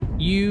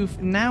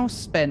You've now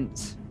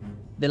spent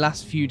the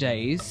last few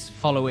days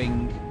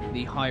following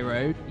the high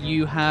road.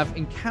 You have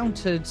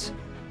encountered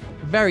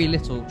very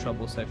little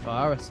trouble so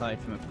far,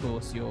 aside from, of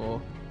course,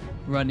 your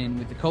run-in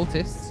with the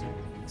cultists.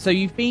 So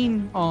you've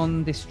been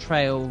on this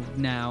trail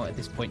now at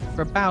this point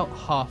for about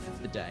half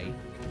of the day.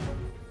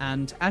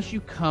 And as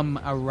you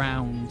come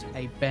around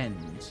a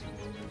bend,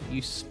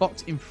 you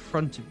spot in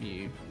front of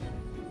you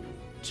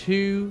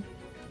 2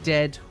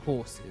 dead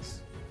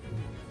horses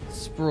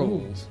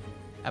sprawled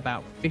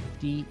about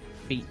 50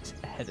 feet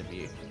ahead of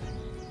you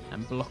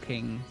and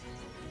blocking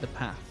the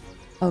path.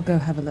 I'll go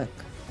have a look,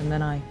 and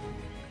then I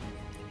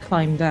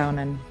climb down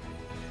and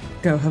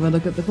go have a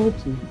look at the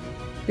corpses.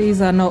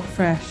 These are not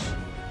fresh.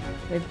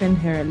 They've been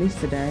here at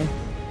least a day.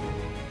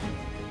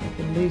 They've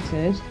been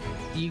looted.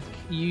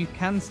 You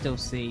can still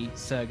see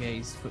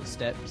Sergei's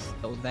footsteps,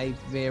 or they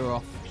veer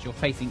off, because you're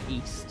facing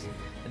east.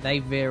 They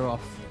veer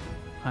off,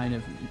 kind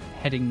of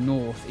heading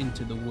north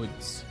into the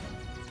woods.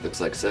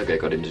 Looks like Sergei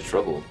got into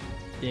trouble.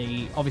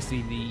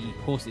 Obviously the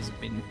horses have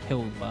been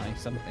killed by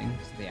something,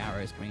 so the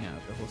arrows coming out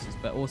of the horses,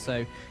 but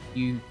also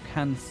you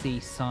can see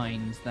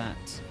signs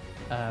that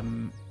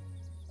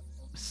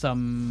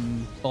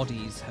some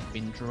bodies have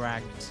been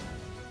dragged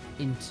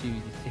into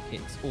the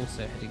thickets,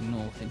 also heading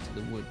north into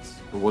the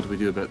woods. Well, what do we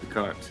do about the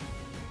cart?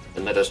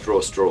 And let us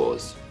draw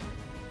straws.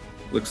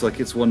 Looks like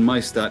it's one my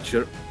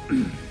stature.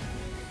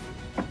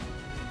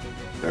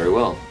 Very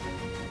well.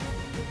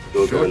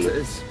 We'll Sure go it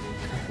is.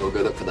 We'll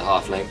go look for the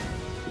halfling.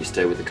 You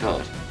stay with the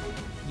cart.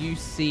 You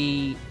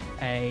see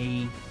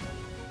a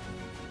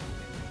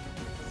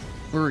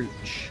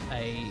brooch,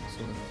 a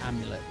sort of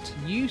amulet.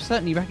 You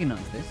certainly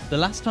recognize this. The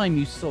last time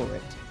you saw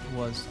it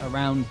was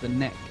around the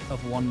neck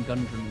of one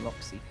Gundren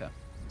Rockseeker.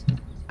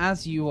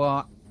 As you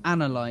are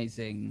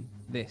analysing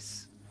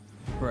this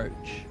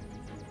brooch,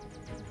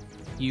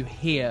 you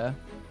hear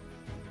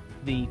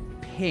the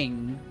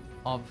ping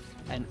of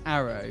an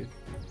arrow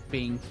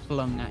being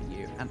flung at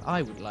you, and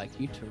I would like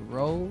you to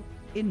roll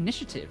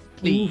initiative,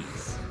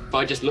 please. If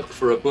I just look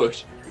for a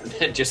bush and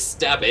then just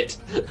stab it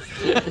in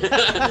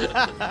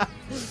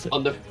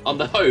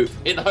the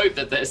hope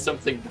that there's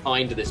something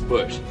behind this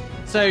bush.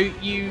 So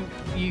you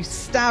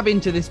stab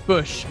into this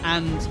bush,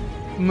 and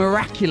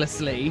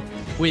miraculously,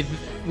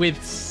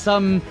 with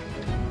some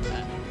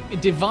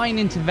divine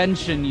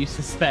intervention, you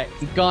suspect,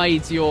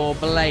 guides your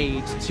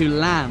blade to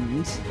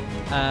land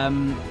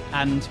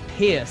and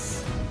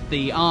pierce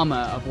the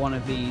armor of one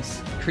of these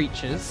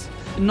creatures.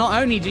 Not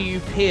only do you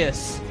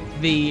pierce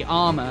the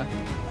armor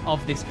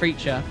of this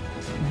creature,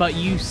 but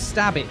you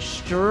stab it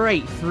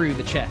straight through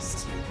the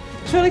chest.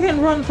 Surely I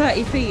can run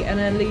 30 feet and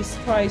at least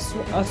try a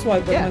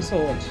swipe with my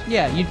sword.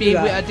 Yeah, you'd be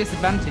at a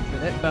disadvantage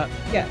with it, but...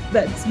 Yeah,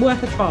 that's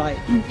worth a try.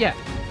 Yeah,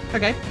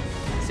 okay.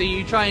 So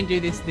you try and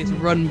do this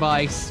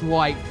run-by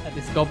swipe at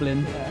this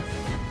goblin,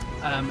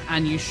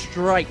 and you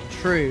strike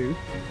true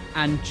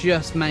and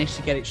just manage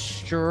to get it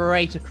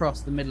straight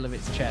across the middle of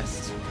its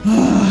chest.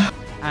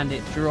 And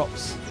it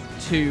drops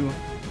to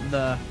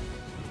the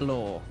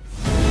floor.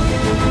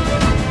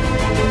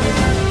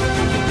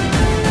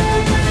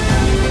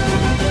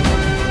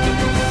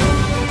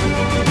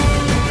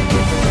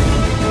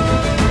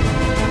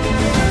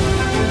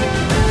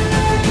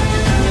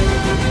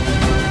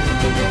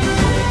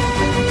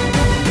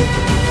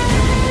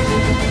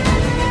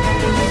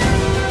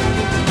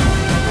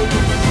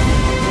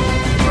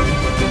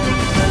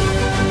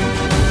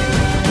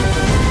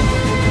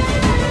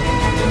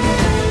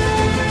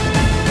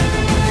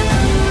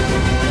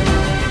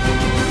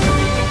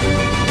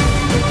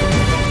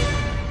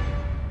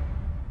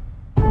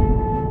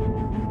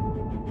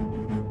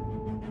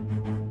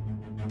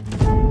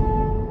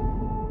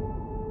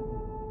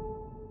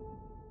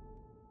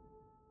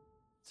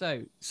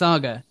 So,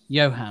 Saga,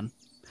 Johan,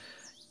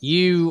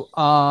 you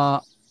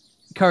are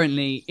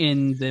currently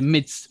in the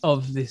midst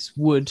of this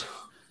wood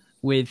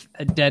with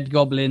a dead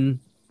goblin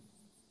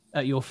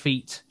at your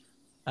feet,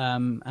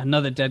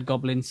 another dead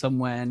goblin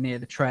somewhere near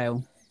the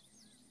trail.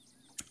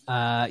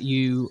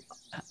 You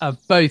have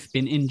both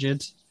been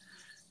injured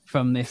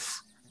from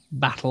this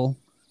battle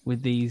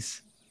with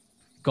these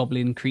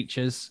goblin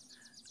creatures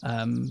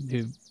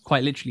who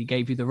quite literally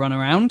gave you the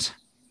runaround.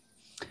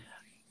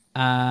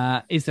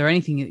 Is there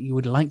anything that you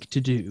would like to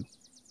do?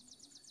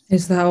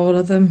 Is that all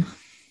of them?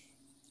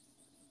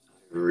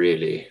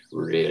 Really,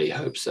 really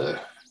hope so.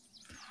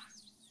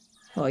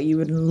 Oh, you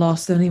wouldn't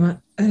last any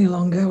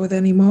longer with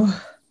any more.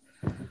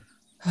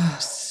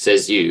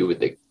 Says you with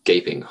the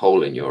gaping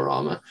hole in your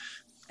armor.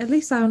 At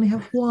least I only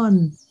have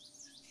one.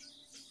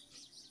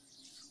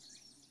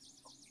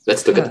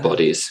 Let's look at the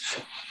bodies.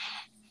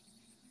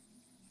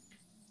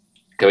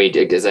 Can we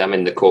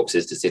examine the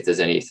corpses to see if there's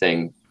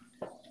anything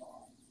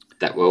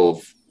that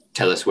will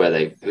tell us who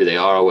they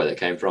are or where they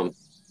came from?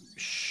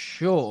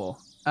 Sure.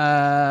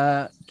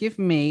 Give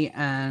me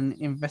an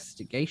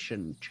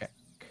investigation check.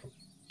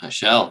 I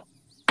shall.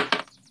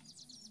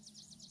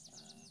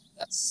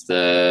 That's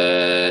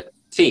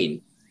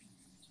 13.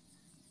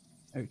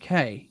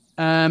 Okay.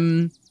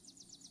 There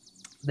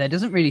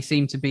doesn't really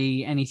seem to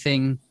be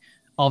anything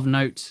of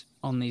note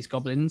on these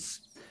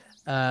goblins.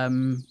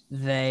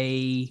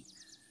 They,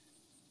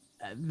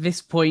 at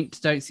this point,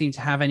 don't seem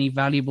to have any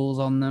valuables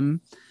on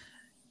them.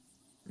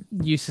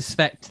 You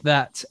suspect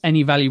that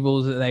any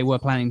valuables that they were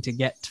planning to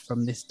get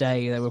from this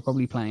day, they were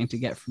probably planning to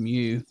get from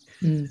you.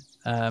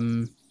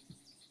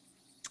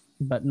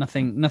 But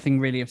nothing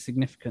really of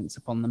significance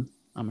upon them,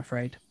 I'm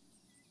afraid.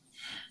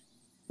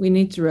 We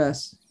need to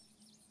rest.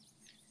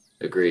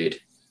 Agreed.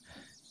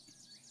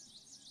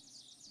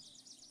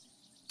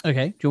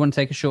 Okay, do you want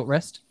to take a short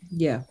rest?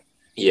 Yeah.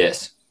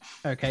 Yes.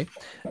 Okay.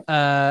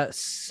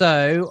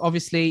 So,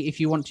 obviously, if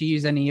you want to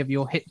use any of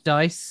your hit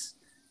dice,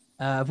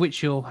 of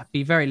which you'll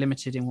be very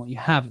limited in what you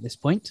have at this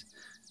point,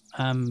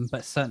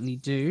 but certainly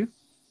do.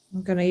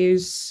 I'm going to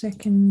use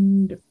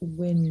second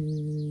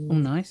wind. Oh,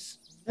 nice.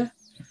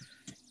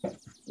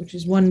 Which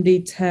is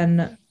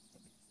 1d10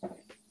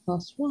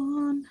 plus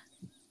 1.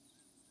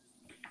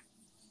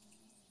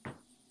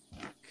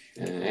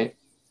 Okay.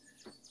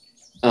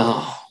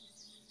 Oh.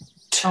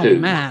 2. Oh,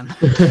 man.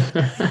 2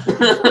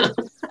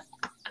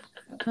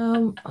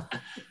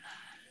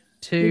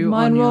 did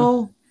mine on your...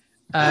 roll?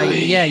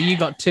 Yeah, you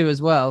got 2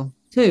 as well.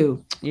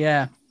 2.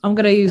 Yeah. I'm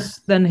going to use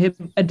then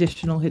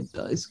additional hit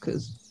dice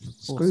because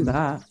screw Awesome.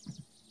 that.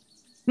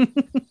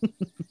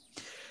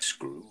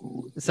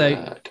 Screw So-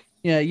 that.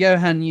 Yeah,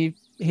 Johan, you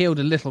healed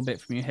a little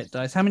bit from your hit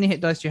dice. How many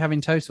hit dice do you have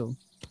in total?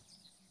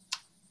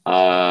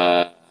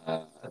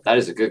 That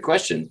is a good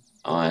question.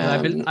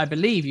 I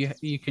believe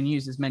you can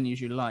use as many as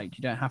you like.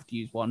 You don't have to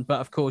use one, but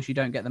of course you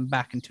don't get them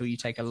back until you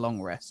take a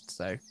long rest.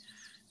 So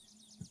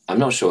I'm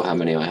not sure how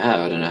many I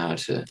have. I don't know how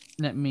to.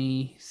 let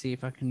me see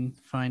if I can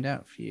find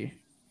out for you.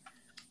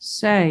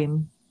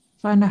 Same.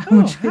 Find out how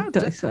much hit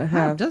dice I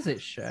How have. does it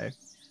show?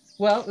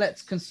 Well,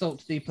 let's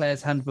consult the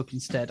player's handbook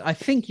instead. I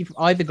think you've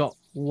either got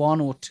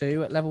 1 or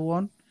 2 at level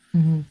 1.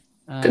 Mhm.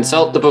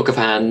 Consult the Book of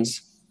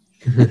Hands.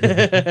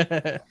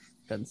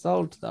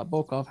 Consult the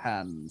Book of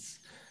Hands.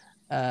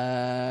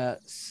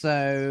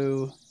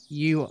 So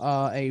you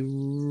are a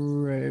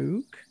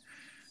rogue.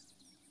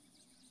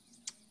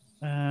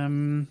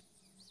 I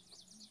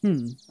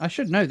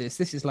should know this.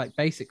 This is like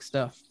basic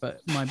stuff,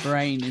 but my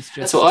brain is just.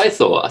 That's what I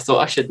thought. I thought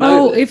I should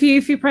know. Oh, this.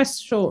 if you press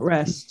short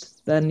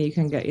rest, then you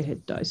can get your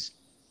hit dice.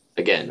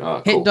 Again,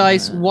 oh, Hit cool.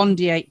 dice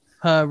 1d8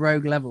 per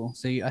rogue level.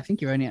 So I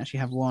think you only actually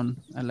have 1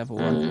 at level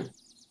 1.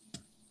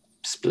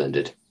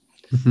 Splendid.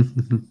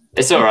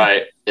 It's all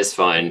right. It's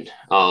fine.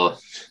 Oh,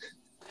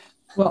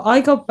 Well, I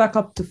got back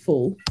up to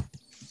full.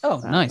 Oh,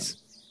 nice.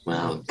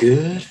 well,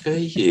 good for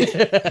you.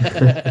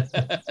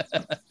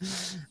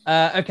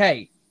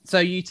 Okay, so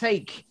you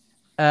take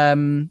a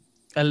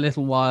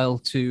little while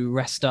to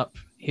rest up,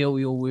 heal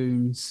your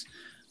wounds.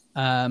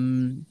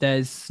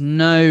 There's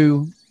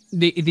no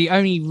the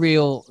only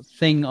real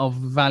thing of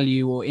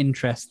value or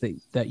interest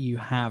that you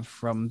have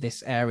from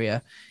this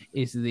area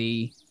is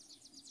the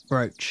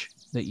brooch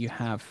that you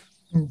have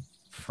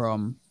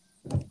from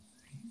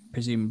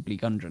presumably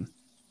Gundren.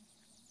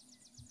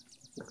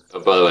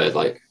 Oh, by the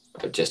way,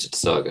 I gestured to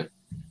Saga.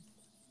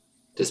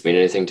 Does this mean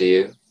anything to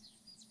you?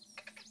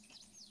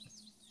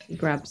 He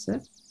grabs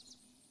it.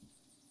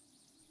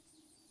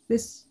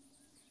 This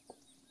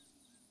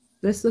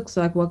looks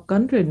like what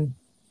Gundren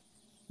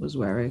was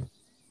wearing.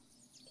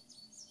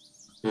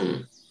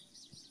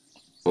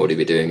 What would he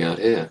be doing out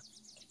here?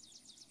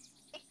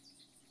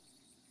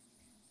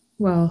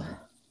 Well,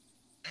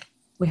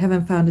 we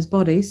haven't found his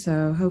body,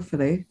 so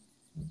hopefully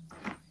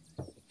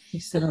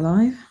he's still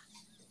alive.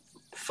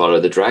 Follow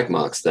the drag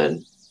marks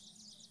then.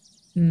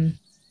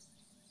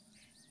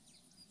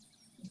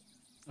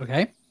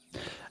 Okay.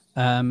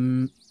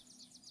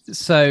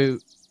 So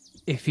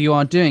if you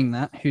are doing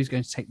that, who's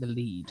going to take the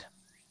lead?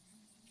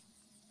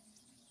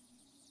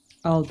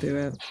 I'll do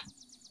it.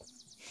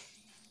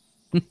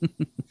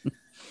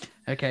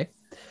 Okay.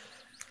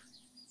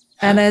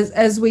 And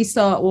as we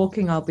start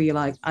walking, I'll be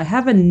like, I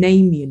have a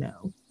name, you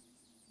know.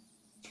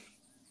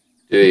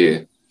 Do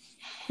you?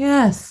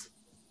 Yes,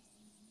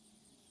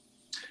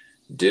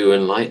 Do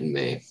enlighten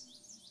me.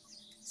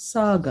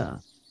 Saga.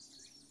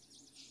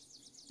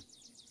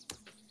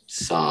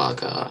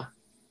 Saga.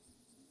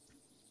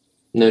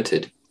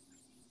 Noted.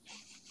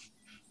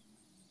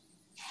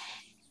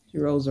 She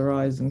rolls her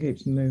eyes and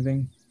keeps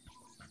moving.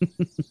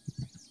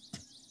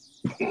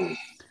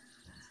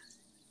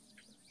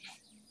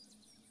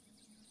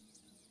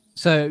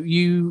 So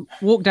you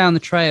walk down the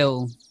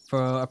trail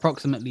for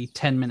approximately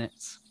 10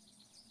 minutes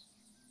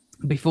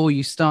before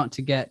you start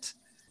to get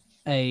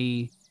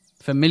a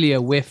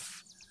familiar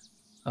whiff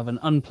of an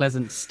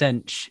unpleasant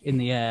stench in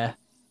the air.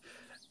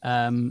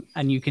 And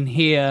you can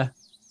hear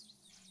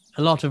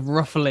a lot of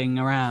ruffling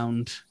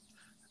around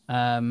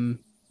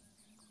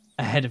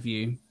ahead of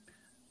you,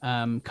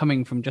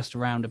 coming from just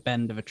around a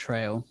bend of a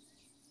trail.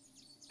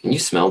 Can you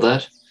smell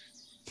that?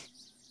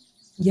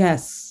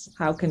 Yes,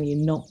 how can you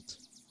not?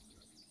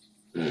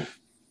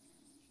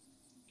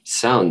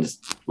 Smells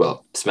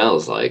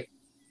like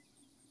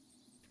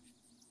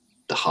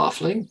the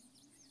halfling.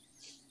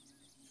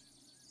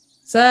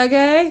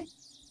 Sergey?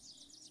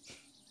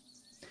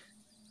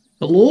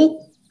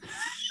 Hello?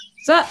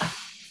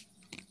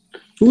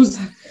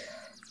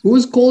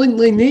 Who's calling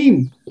my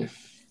name?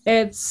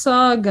 It's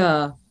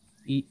Saga.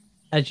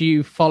 As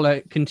you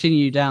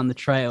continue down the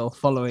trail,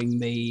 following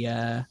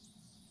the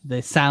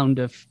sound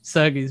of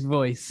Sergei's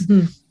voice,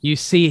 you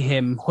see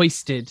him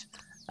hoisted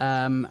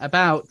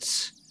about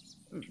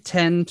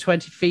 10,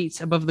 20 feet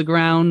above the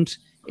ground.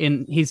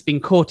 He's been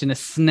caught in a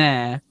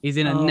snare. He's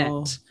in a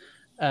net,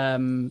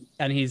 and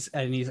his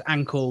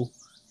ankle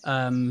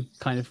kind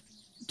of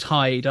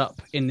tied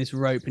up in this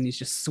rope, and he's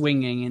just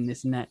swinging in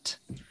this net.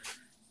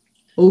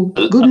 Oh,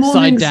 good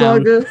morning,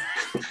 down. Saga.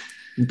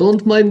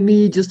 Don't mind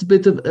me, just a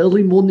bit of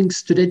early morning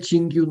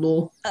stretching, you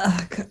know.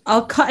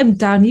 I'll cut him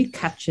down. You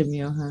catch him,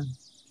 Johan.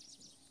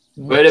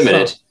 Wait a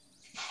minute.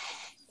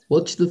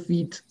 Watch the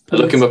feet. I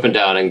look him up and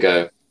down and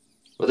go,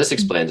 well, this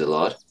explains a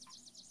lot.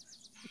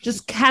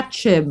 Just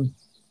catch him.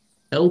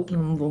 Help.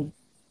 And we'll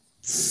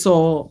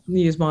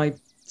use my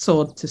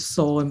sword to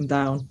saw him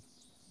down.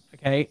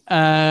 Okay.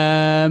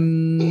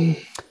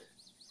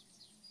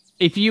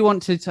 If you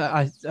want to,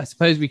 I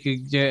suppose we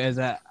could do it as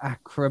an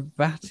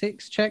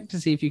acrobatics check to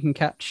see if you can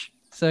catch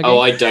Sergei. Oh,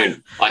 I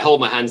don't. I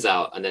hold my hands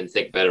out and then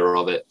think better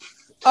of it.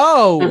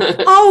 Oh!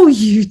 Oh,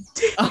 you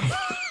did.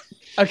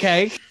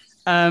 Okay.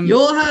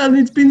 Johan,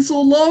 it's been so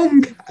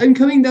long. I'm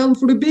coming down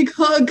for a big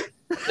hug.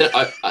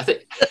 I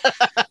think...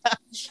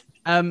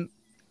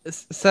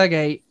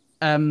 Sergei,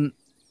 I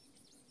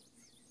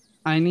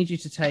need you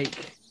to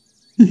take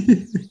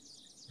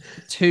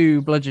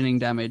 2 bludgeoning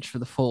damage for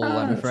the fall,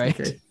 I'm afraid.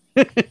 Okay.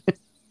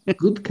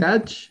 Good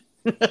catch.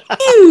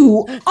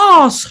 You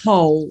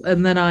asshole!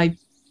 And then I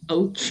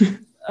Ouch.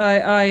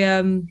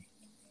 I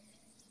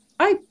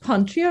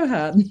punch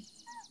Johan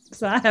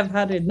because I have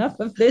had enough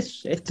of this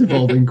shit. It's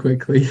evolving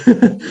quickly.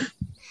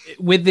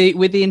 With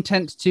the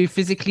intent to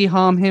physically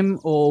harm him,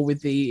 or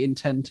with the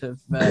intent of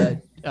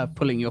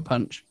pulling your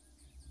punch?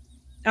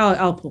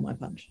 I'll pull my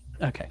punch.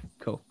 Okay,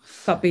 cool.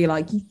 But be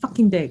like, you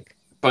fucking dig.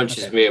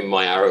 Punches me in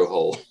my arrow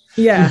hole.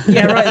 Yeah,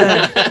 right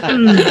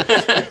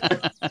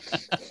there.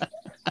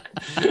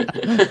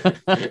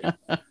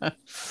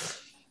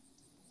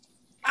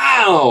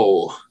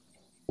 Ow!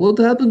 What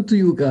happened to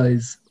you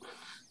guys?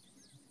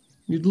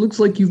 It looks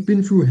like you've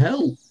been through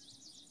hell.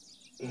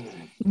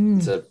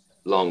 It's a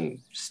long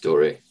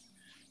story.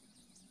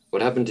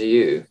 What happened to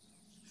you?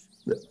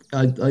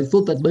 I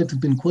thought that might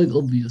have been quite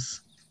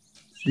obvious.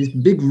 This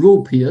big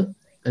rope here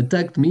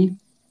attacked me,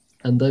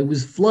 and I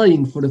was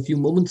flying for a few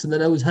moments, and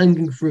then I was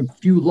hanging for a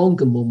few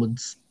longer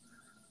moments.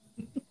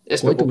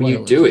 Yes, but what were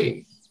you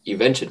doing? You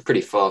ventured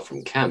pretty far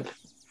from camp.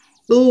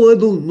 Oh, I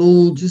don't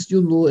know. Just,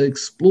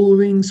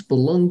 exploring,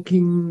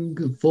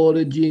 spelunking,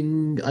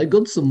 foraging. I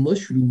got some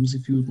mushrooms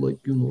if you'd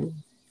like,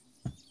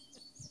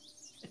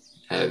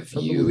 Have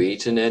you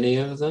eaten any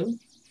of them?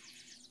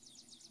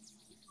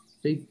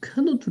 I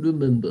cannot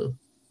remember.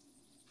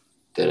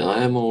 Then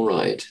I am all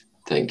right.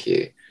 Thank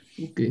you.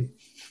 Okay.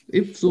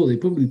 If so, they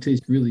probably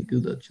taste really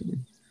good, actually.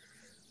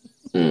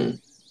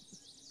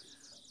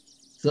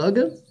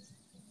 Saga?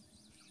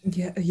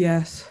 Yeah,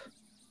 yes.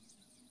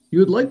 You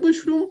would like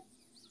mushroom?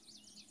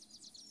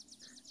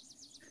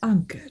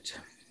 I'm good.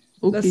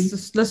 Okay.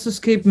 Let's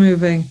just keep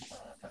moving.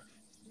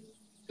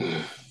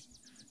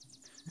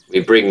 We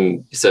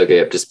bring Sergei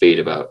up to speed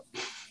about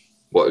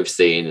what we've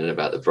seen and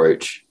about the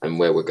brooch and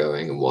where we're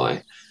going and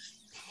why.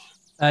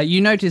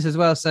 You notice as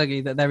well,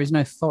 Sergei, that there is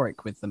no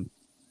Thoric with them.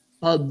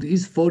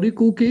 Is Forik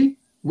okay?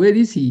 Where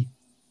is he?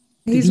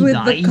 He's he with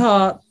die? the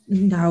cart.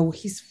 No,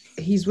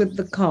 he's with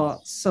the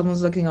carts.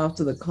 Someone's looking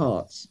after the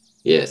carts.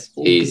 Yes,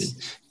 Okay.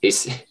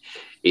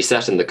 he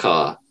sat in the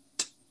car.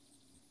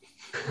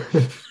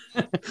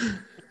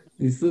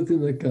 He's sat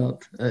in the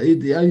cart.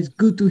 It's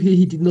good to hear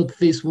he did not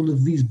face one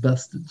of these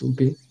bastards,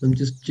 okay? I'm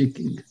just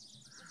checking.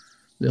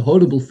 They're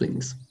horrible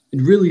things.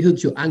 It really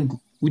hurts your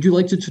ankle. Would you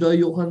like to try,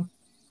 Johan?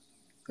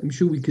 I'm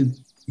sure we could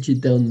get you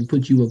down and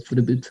put you up for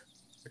a bit.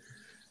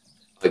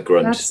 I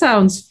grunt. That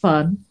sounds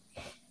fun.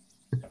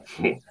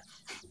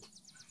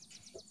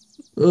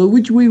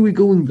 Which way are we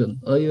going then?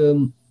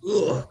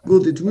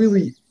 God, it's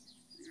really...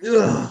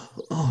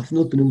 I've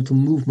not been able to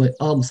move my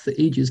arms for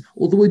ages,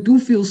 although I do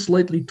feel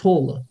slightly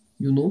taller,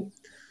 You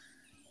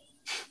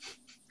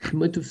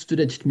might have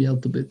stretched me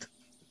out a bit.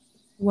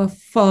 We're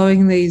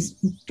following these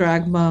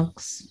drag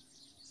marks.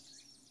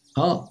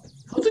 How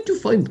did you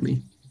find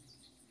me?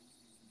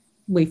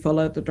 We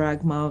follow the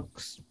drag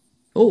marks.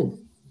 Oh,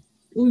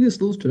 yes,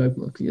 those drag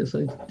marks. Yes,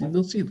 I did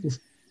not see those.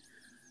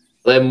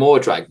 There are more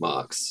drag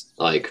marks,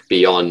 like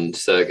beyond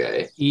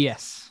Sergei.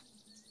 Yes,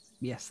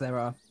 there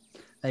are.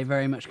 They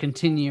very much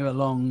continue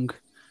along,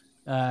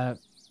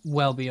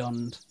 well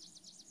beyond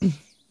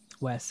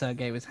where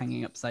Sergei was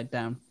hanging upside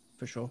down,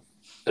 for sure.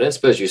 I don't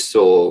suppose you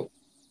saw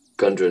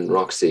Gundren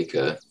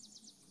Rockseeker.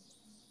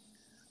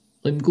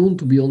 I'm going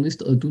to be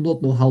honest, I do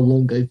not know how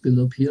long I've been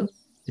up here.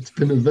 It's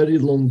been a very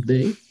long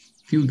day.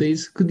 Few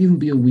days, could even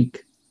be a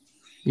week.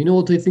 You know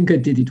what? I think I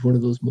did eat one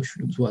of those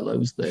mushrooms while I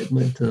was there. It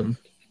might been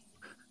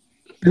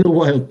a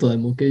wild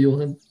time, okay,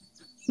 Johan?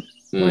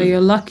 Well, you're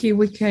lucky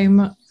we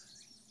came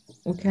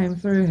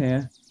through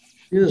here.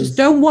 Yes. Just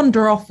don't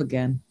wander off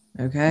again.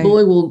 Okay. No,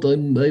 I won't. I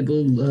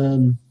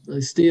will. I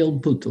stay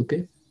on foot.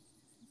 Okay.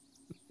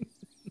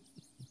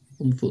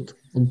 On foot.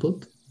 On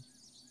foot.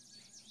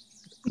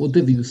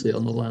 Whatever you say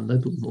on the land, I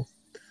don't know.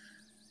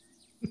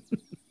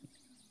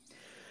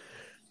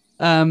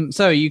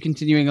 So are you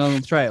continuing along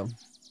the trail?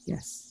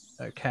 Yes.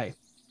 Okay.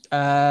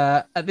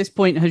 At this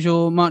point, has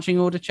your marching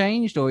order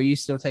changed, or are you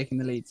still taking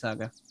the lead,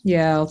 Saga?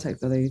 Yeah, I'll take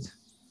the lead.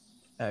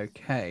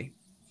 Okay.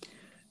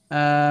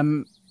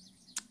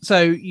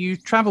 So you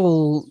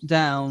travel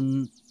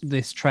down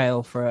this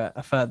trail for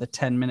a further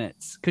 10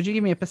 minutes. Could you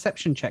give me a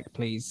perception check,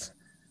 please,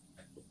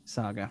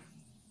 Saga?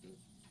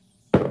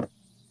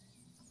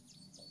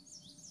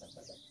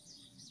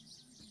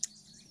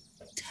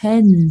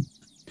 10.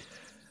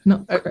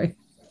 Not Oh. great.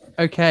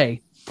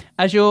 Okay.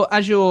 As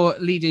you're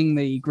leading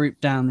the group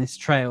down this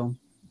trail,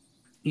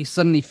 you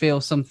suddenly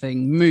feel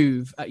something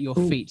move at your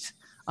feet.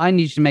 I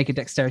need you to make a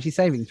dexterity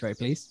saving throw,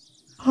 please.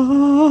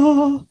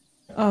 Oh,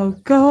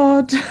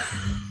 God.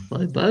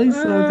 Bye bye,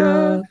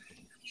 Saga.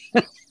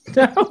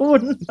 No,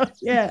 not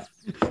yet.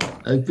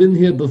 I've been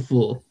here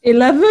before.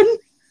 11?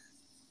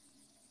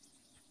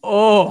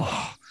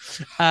 Oh,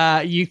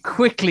 you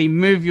quickly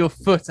move your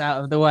foot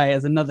out of the way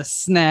as another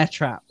snare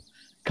trap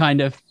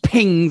kind of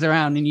pings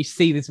around, and you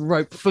see this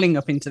rope fling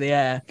up into the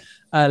air,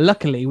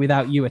 luckily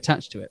without you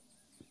attached to it.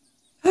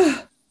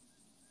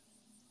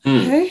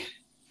 Okay.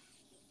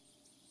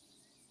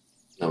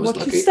 That was Lucky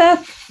lucky.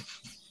 step.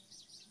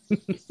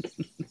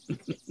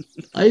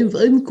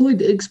 I'm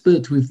quite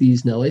expert with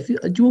these now.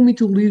 Do you want me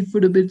to leave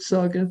for a bit,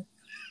 Saga?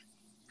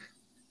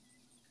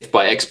 If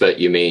by expert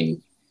you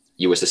mean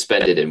you were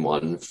suspended in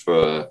one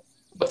for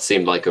what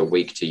seemed like a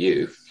week to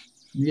you.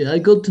 Yeah, I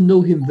got to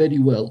know him very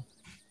well.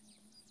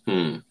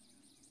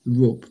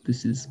 Rope.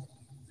 This is.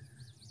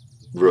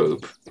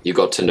 Rope. You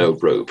got to know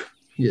Rope.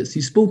 Yes,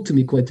 he spoke to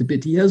me quite a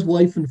bit. He has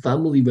wife and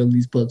family around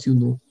these parts, you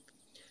know.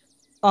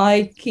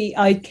 I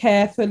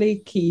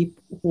carefully keep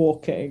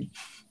walking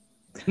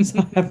because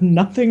I have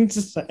nothing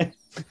to say.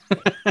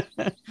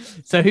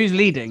 So who's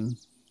leading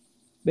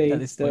Me at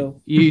this still.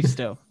 point? You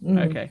still.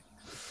 Mm. Okay.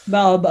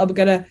 No, I'm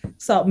gonna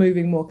start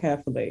moving more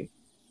carefully,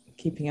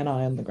 keeping an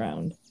eye on the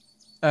ground.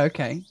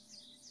 Okay.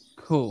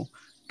 Cool.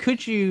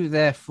 Could you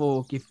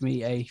therefore give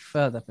me a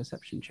further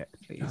perception check,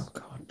 please? Oh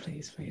God,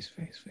 please.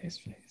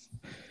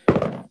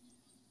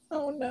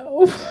 Oh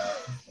no.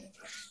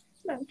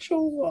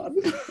 Natural one.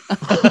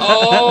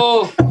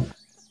 Oh!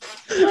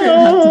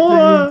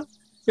 Oh,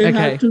 It Okay.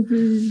 had to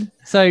be.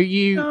 So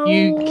you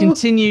No.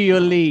 continue your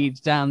lead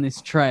down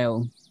this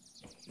trail,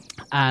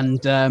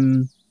 and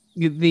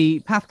the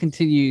path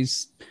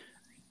continues,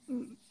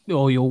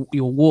 or your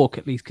walk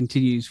at least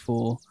continues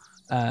for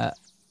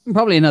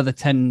probably another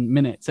 10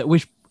 minutes. At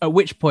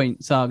which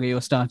point, Saga,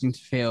 you're starting to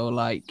feel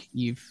like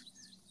you've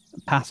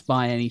passed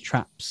by any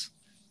traps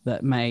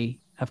that may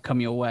have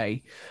come your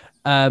way,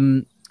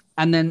 and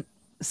then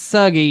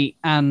Sergei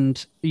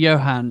and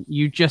Johan,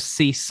 you just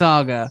see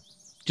Saga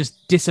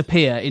just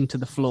disappear into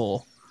the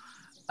floor.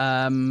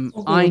 I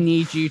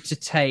need you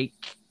to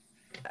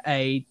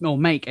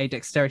make a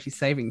dexterity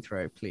saving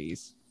throw,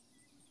 please.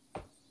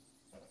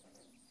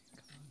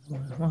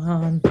 come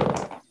on.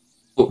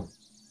 Oh.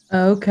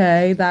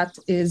 Okay, that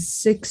is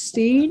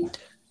 16.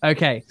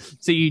 Okay,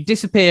 so you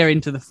disappear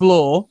into the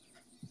floor,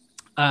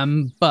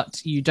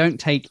 but you don't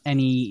take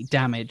any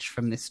damage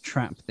from this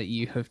trap that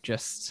you have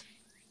just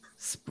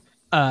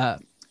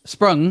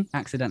sprung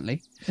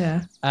accidentally.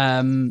 Yeah.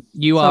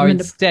 You So are I'm in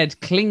the- instead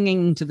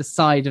clinging to the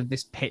side of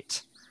this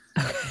pit,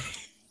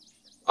 with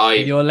I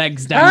your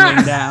legs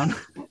dangling down.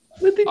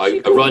 Where did she I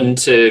go? run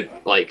to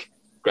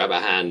grab her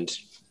hand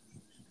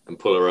and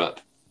pull her up.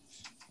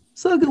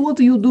 Saga, what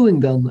are you doing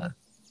down there?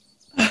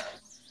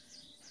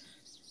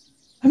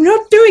 I'm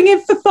not doing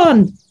it for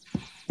fun.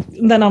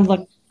 And then I'm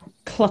like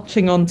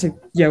clutching onto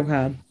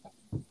Johan.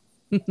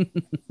 There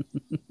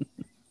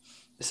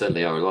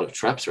certainly are a lot of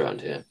traps around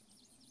here.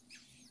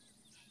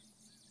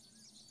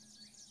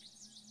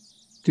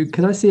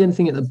 Can I see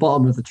anything at the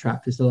bottom of the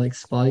trap? Is there like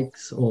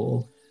spikes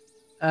or?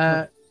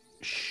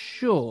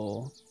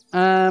 Sure.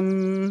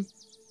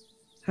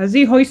 Has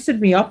he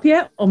hoisted me up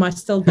yet? Or am I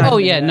still dangling Oh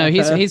yeah, no,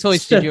 there he's for-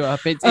 hoisted you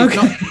up. It's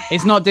Okay.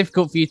 it's not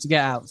difficult for you to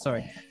get out.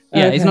 Sorry.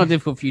 Yeah, it's Okay. not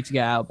difficult for you to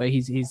get out, but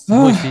he's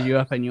hoisted you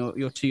up and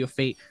you're to your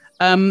feet.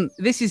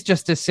 This is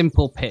just a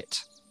simple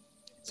pit.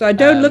 So I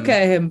don't look Um,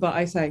 at him, but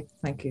I say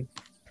thank you.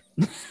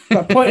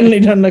 But pointedly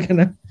don't look at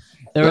him.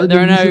 There Well, are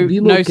then you no should be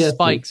more no careful.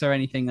 spikes or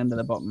anything under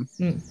the bottom.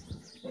 Mm.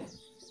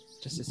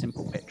 Just a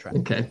simple pit trap.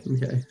 Okay.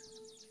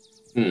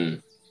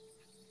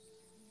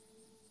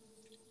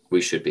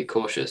 We should be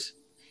cautious.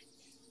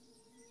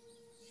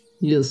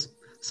 Yes.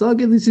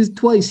 Saga, this is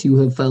twice you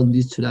have found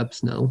these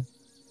traps now.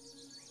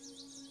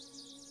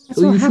 That's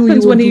Are what you sure you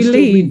happens when want to you still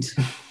lead.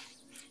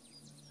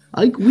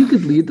 We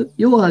could lead.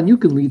 Johan, you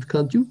can lead,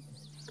 can't you?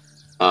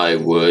 I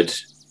would,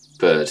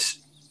 but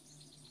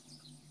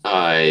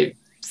I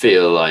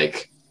feel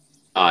like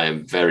I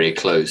am very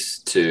close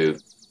to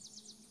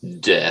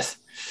death.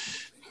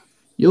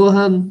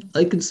 Johan,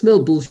 I can smell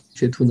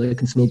bullshit when I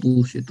can smell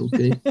bullshit,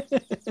 okay?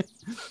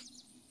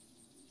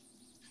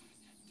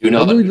 Do I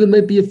not. know there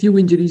might be a few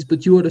injuries,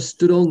 but you are a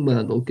strong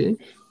man, okay?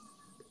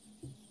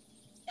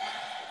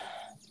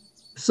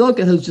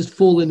 Saga has just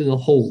fallen in a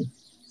hole.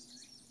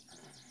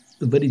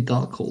 A very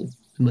dark hole,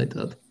 I might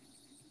add.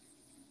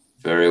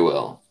 Very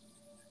well.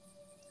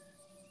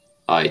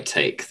 I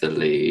take the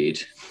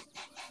lead.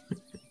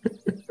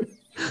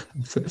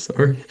 I'm so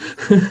sorry.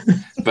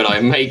 But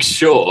I make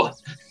sure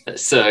that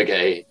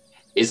Sergey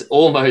is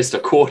almost a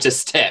quarter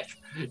step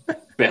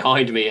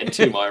behind me and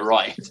to my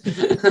right.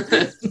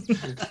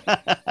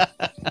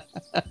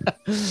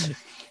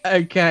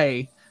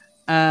 Okay.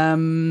 Are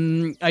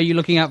you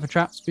looking out for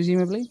traps,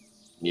 presumably?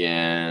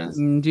 Yes.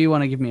 Do you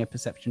want to give me a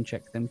perception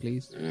check then,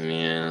 please?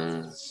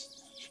 Yes.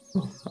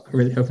 I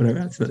really hope I don't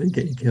accidentally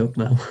get you killed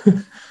now.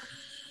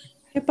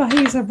 Yeah, but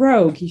he's a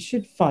rogue. He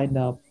should find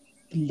out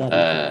bloody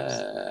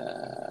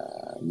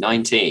traps.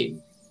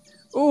 19.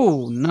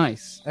 Oh,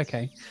 nice.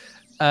 Okay.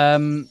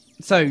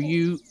 So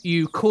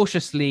you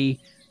cautiously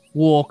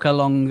walk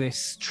along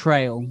this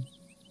trail,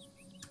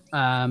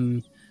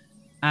 and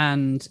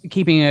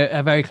keeping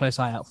a very close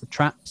eye out for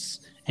traps,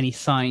 any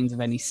signs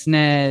of any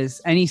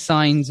snares, any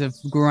signs of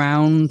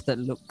ground that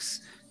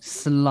looks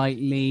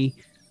slightly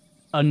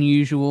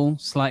unusual,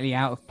 slightly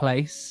out of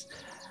place.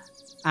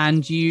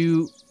 And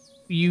you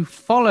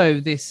follow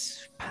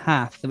this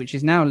path, which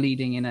is now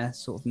leading in a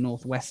sort of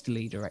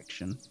northwesterly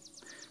direction,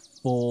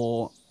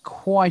 for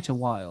quite a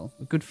while,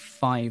 a good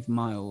 5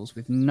 miles,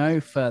 with no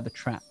further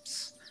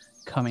traps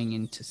coming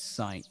into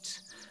sight.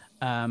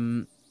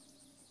 And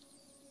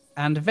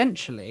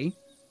eventually,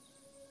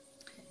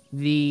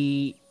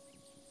 the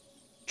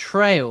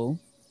trail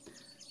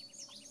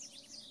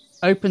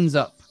opens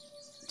up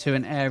to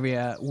an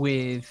area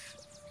with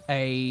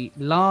a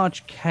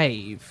large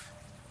cave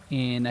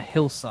in a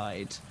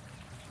hillside,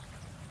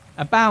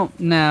 about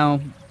now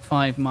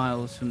 5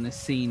 miles from the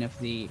scene of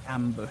the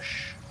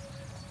ambush.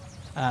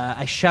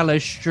 A shallow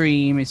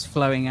stream is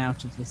flowing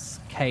out of this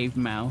cave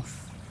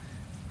mouth,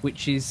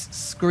 which is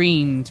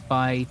screened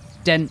by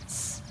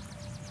dense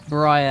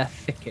briar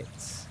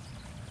thickets,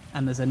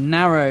 and there's a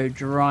narrow,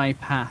 dry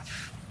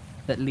path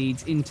that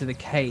leads into the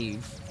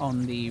cave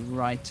on the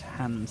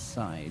right-hand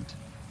side.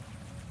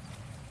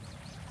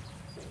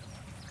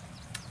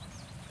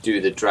 Do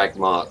the drag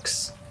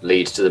marks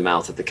lead to the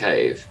mouth of the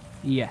cave?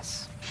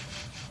 Yes.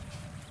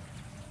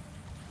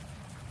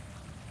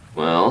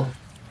 Well,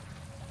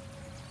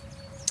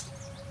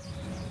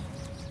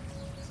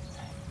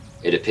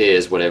 it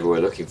appears whatever we're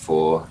looking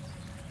for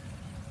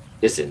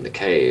is in the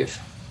cave.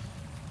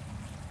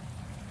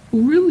 Oh,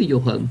 really,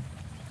 Johan?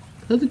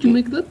 How did you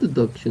make that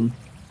deduction?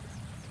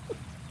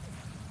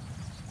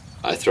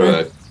 I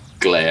throw a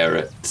glare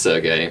at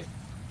Sergey.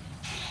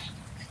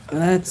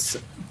 Let's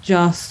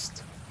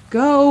just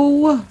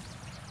go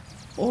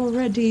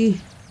already.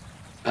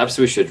 Perhaps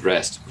we should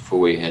rest before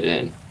we head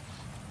in.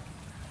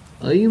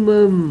 I'm,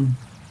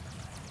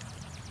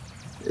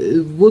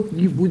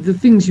 with the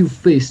things you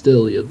faced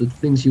earlier, the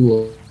things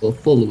you are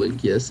following,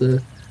 yes,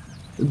 do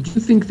you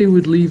think they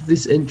would leave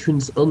this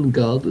entrance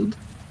unguarded?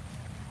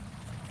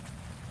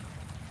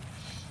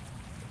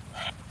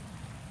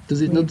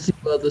 Does it not seem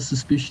rather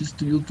suspicious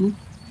to you two?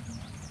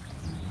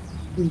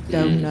 We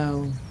don't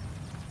know.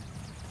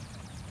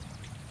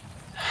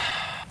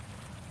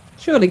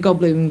 Surely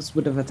goblins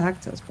would have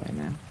attacked us by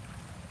now.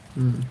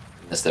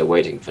 Unless they're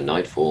waiting for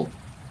nightfall.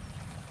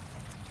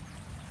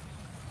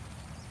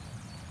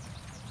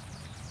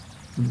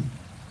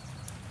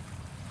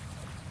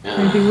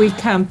 Maybe we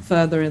camp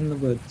further in the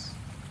woods.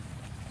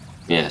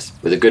 Yes,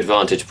 with a good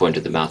vantage point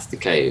at the mouth of the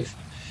cave.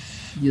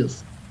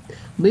 Yes.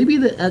 Maybe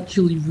they're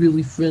actually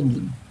really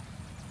friendly.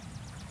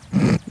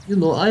 You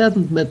know, I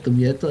haven't met them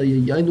yet. I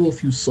know a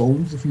few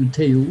songs, a few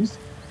tales.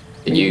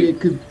 Can Maybe I you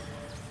could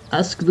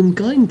ask them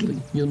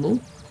kindly, you know?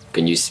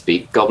 can you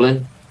speak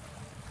Goblin?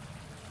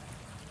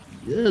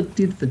 Yeah,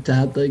 tit for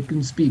tat, I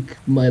can speak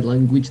my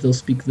language, they'll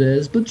speak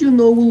theirs, but you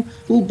know,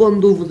 we'll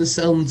bond over the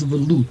sounds of a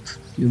lute,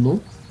 you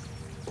know?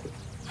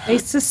 They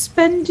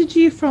suspended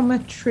you from a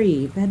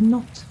tree. They're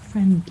not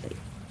friendly.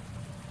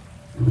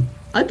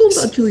 I don't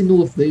actually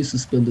know if they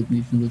suspended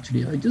me from the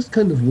tree, I just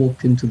kind of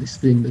walked into this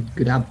thing that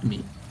grabbed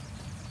me.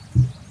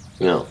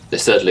 No, they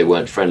certainly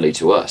weren't friendly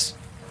to us.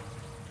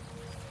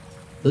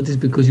 That is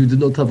because you did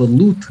not have a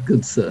lute,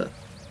 good sir.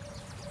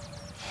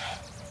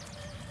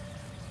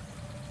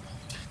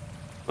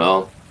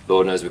 Well,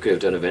 Lord knows we could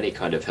have done of any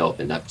kind of help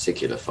in that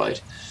particular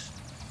fight.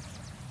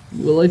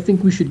 Well, I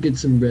think we should get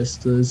some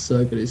rest as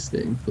Saga is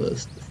staying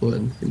first before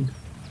anything.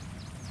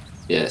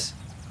 Yes.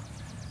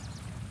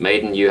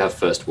 Maiden, you have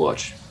first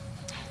watch.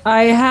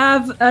 I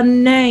have a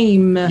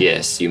name.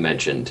 Yes, you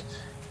mentioned.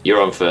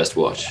 You're on first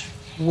watch.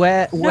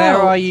 Where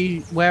No. are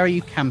you? Where are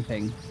you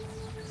camping?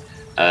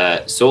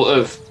 Sort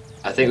of,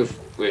 I think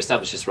we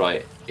established this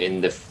right,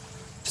 in the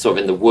sort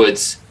of in the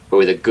woods, but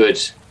with a good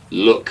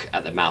look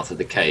at the mouth of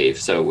the cave.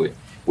 So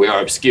we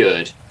are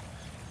obscured.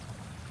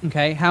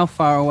 Okay, how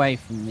far away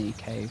from the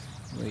cave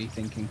were you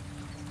thinking?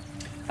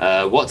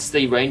 What's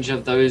the range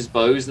of those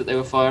bows that they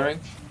were firing?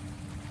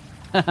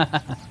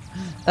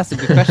 That's a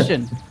good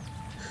question.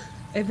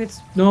 if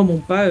it's normal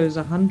bows,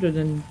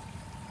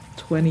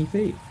 120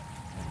 feet.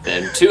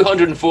 Then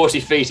 240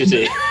 feet it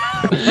is.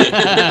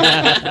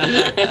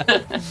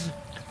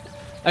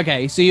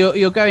 Okay, so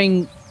you're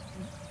going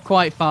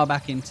quite far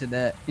back into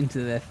the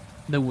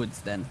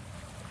woods then.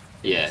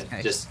 Yeah,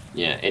 Okay. just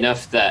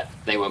enough that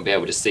they won't be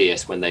able to see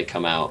us when they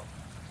come out.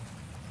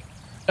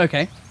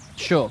 Okay,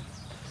 sure.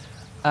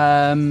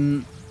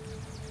 I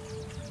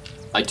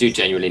do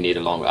genuinely need a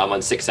long. I'm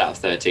on 6 out of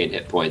 13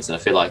 hit points, and I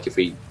feel like if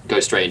we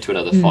go straight into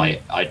another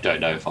fight, I don't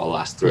know if I'll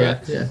last through Yeah,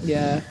 it. yeah.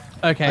 Yeah.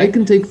 Okay. I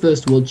can take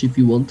first watch if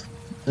you want.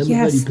 I'm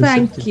Yes, very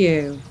thank perceptive.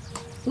 you.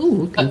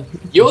 Oh, okay.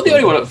 You're the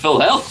only one at full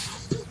health.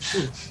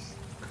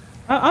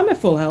 I'm at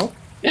full health.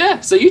 Yeah,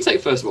 so you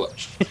take first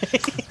watch.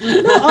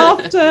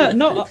 Not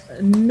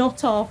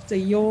after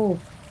your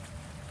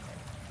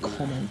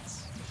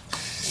comments.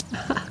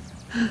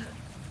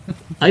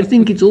 I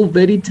think it's all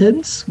very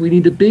tense. We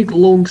need a big,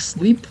 long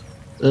sleep.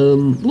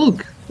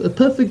 Look, a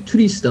perfect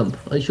tree stump.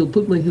 I shall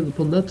put my head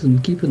upon that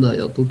and keep an eye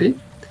out, okay?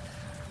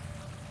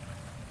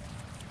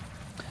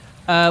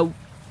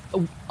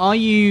 Are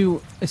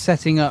you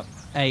setting up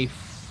a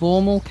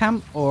formal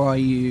camp, or are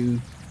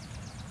you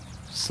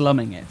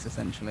slumming it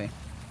essentially?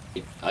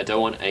 I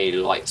don't want any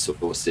light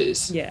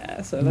sources.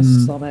 Yeah, so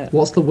let's on it.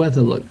 What's the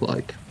weather look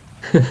like?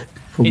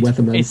 From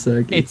Weatherman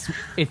Sergey.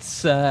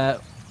 It's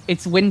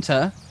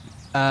winter,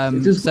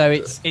 It is so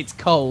winter. it's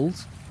cold.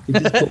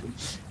 It is cold.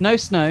 No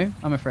snow,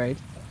 I'm afraid,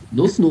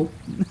 No snow.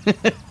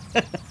 but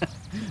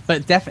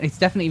it's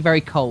definitely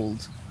very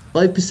cold.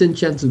 5%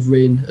 chance of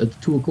rain at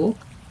 2 o'clock.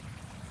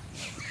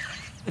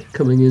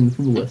 Coming in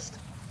from the west.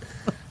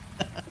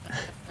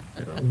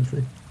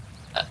 Honestly.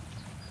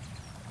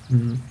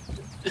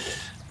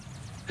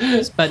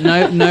 But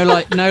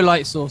no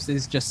light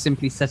sources, just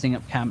simply setting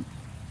up camp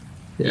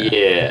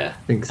Yeah.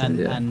 I think so,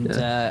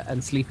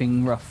 and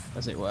sleeping rough,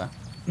 as it were.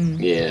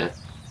 Yeah.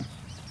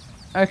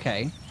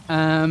 Okay.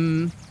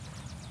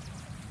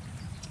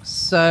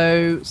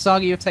 So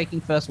Saga, you're taking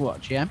first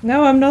watch, yeah?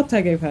 No, I'm not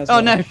taking first. Oh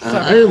watch. no, I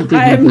sorry. am taking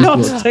I am first not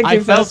watch. taking I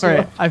fell first. for it.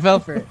 watch. I fell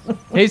for it.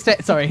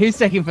 Who's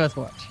taking first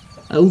watch?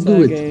 I'll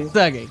do it. Sergey.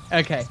 Sergey.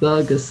 Okay.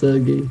 Saga,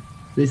 Sergey.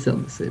 They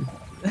sound the same.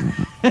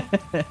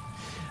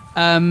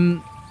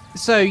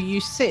 So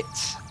you sit,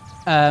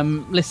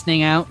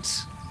 listening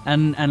out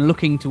and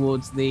looking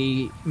towards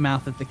the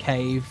mouth of the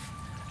cave,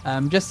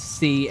 just to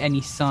see any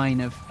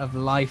sign of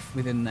life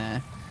within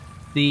there.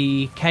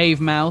 The cave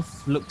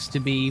mouth looks to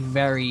be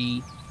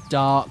very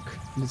dark.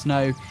 There's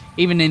no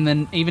even in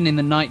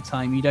the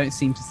nighttime you don't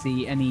seem to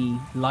see any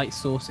light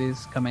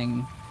sources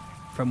coming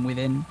from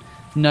within.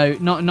 No,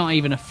 not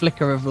even a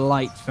flicker of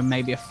light from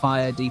maybe a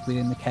fire deep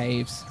within the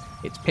caves.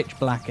 It's pitch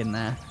black in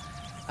there.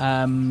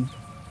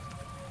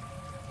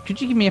 Could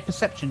you give me a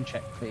perception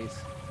check, please?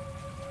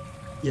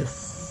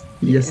 Yes.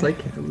 Yes, I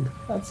can.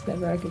 That's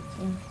never a good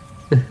thing.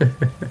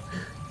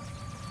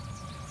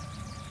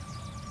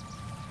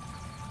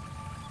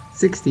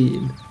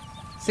 16.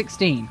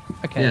 16.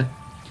 Okay. Yeah.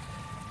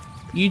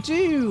 You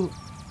do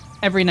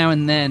every now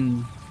and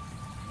then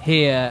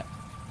hear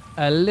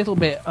a little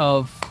bit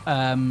of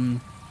a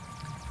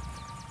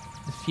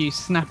few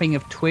snapping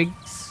of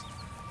twigs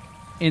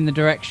in the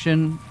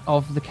direction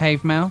of the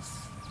cave mouth.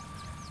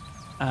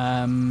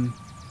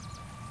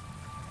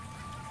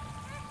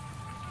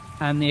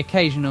 And the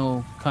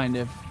occasional kind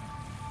of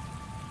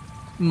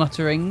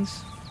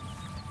mutterings.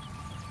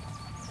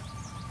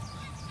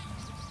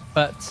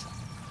 But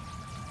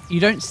you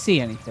don't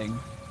see anything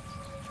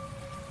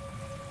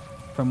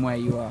from where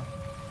you are.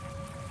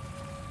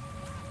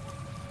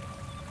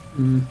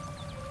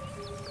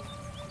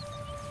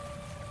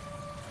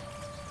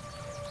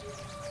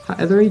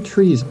 Are there any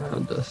trees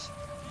around us?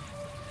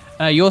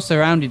 You're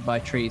surrounded by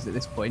trees at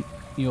this point.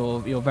 You're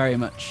very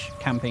much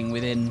camping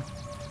within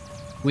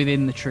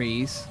the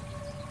trees.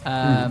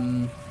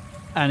 And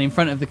in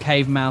front of the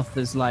cave mouth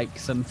there's like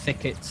some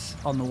thickets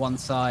on the one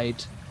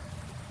side.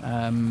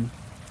 That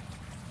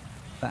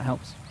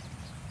helps.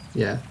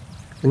 Yeah.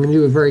 I'm going to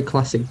do a very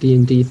classic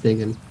D&D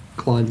thing and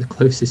climb the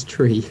closest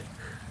tree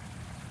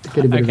to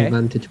get a bit Okay. of a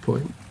vantage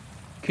point.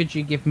 Could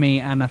you give me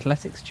an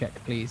athletics check,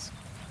 please?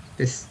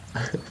 This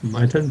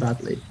might done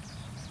badly.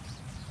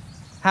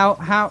 How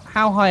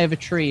high of a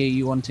tree are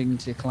you wanting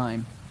to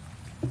climb?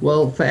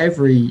 Well, for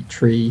every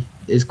tree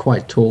is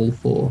quite tall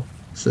for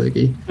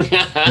Sergey.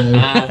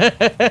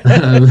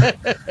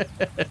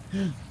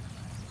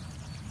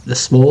 The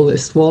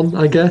smallest one,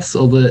 I guess,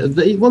 or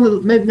the one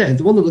that maybe no,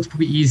 the one that looks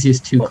probably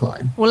easiest to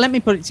climb. Well, let me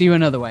put it to you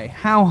another way.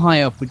 How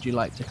high up would you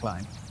like to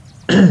climb?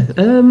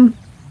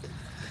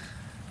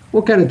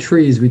 What kind of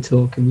trees we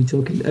talking? We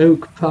talking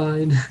oak,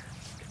 pine,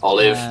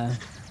 Olive.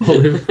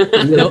 olive,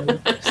 willow?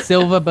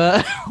 Silver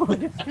birch,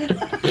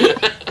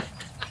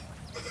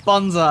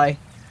 bonsai.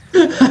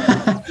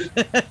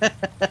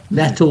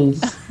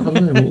 Nettles. I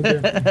don't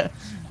know.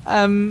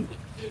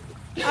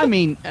 I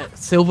mean,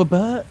 silver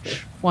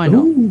birch. Why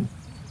not? Ooh.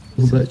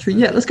 Silver tree.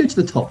 Yeah, let's go to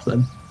the top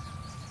then.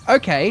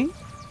 Okay,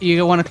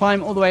 you want to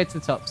climb all the way to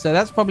the top. So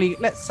that's probably,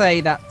 let's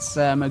say that's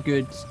a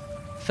good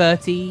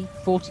 30,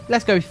 40.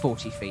 Let's go with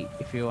 40 feet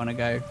if you want to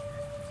go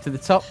to the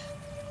top.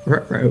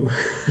 Ruh-roh.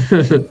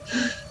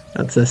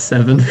 That's a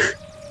 7.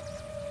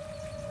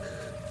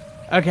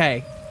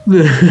 Okay,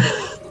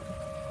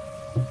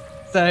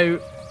 so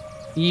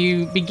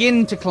you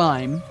begin to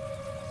climb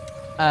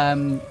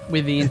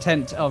with the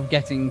intent of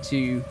getting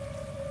to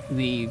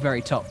the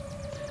very top.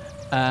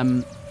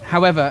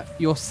 However,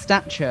 your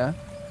stature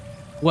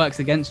works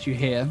against you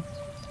here,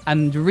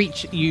 and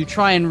you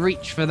try and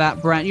reach for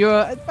that branch.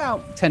 You're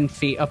about 10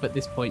 feet up at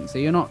this point, so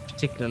you're not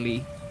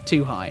particularly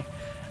too high.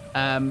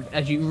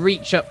 As you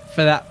reach up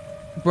for that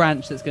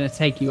branch that's going to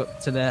take you up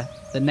to the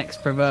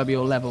next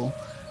proverbial level,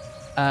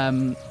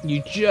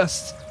 you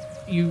just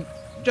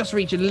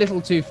reach a little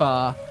too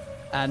far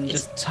and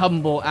just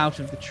tumble out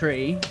of the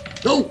tree,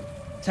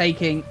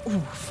 taking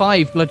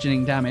 5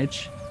 bludgeoning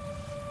damage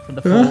for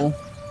the fall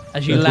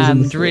as you That was a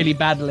land mistake. really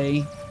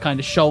badly, kind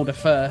of shoulder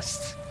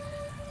first,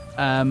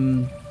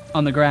 on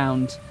the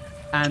ground,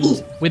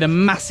 and with a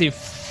massive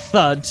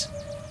thud,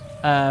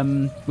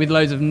 with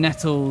loads of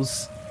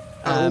nettles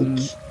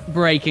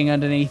breaking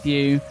underneath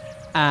you,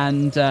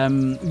 and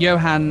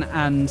Johan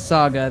and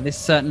Saga, this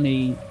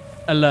certainly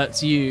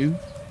alerts you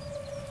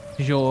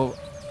because you're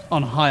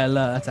on high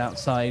alert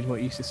outside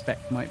what you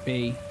suspect might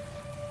be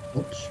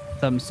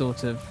some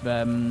sort of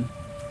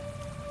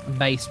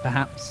base,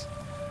 perhaps.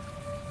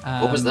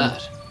 What was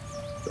that?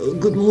 Oh,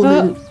 good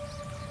morning.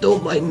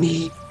 Don't mind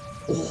me.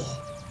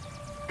 Oh.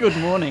 Good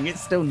morning.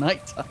 It's still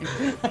nighttime.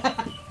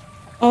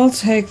 I'll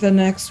take the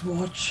next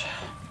watch.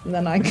 And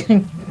then I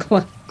can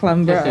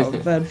clamber out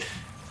of bed.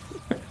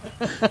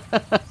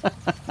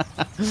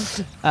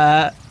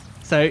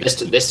 So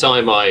This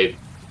time I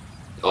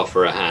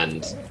offer a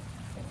hand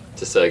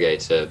to Sergei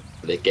to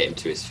get him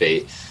to his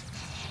feet.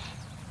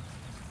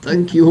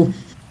 Thank you.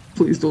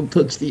 Please don't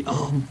touch the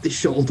arm, the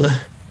shoulder.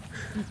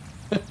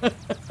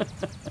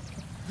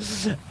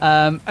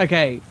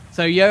 Okay,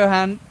 so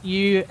Johan,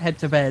 you head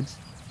to bed.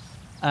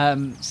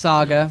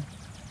 Saga,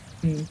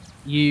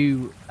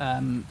 you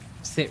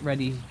sit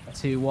ready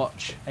to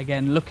watch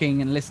again,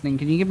 looking and listening.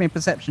 Can you give me a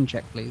perception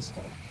check, please?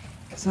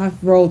 Because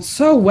I've rolled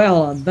so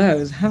well on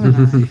those, haven't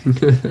I?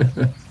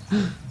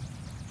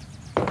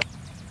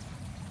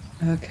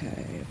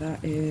 Okay,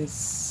 that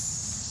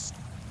is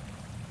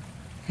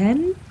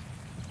 10.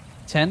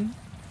 10.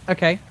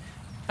 Okay.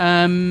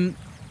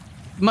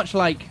 Much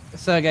like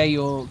Sergei,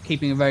 you're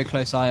keeping a very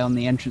close eye on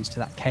the entrance to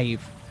that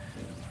cave.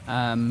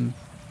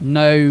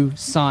 No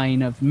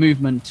sign of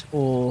movement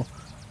or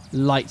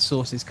light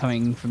sources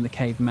coming from the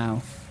cave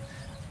mouth.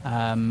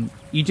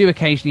 You do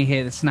occasionally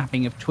hear the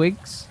snapping of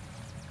twigs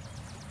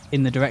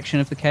in the direction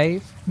of the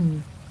cave.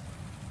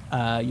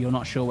 You're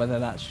not sure whether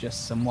that's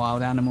just some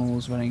wild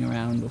animals running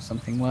around or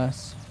something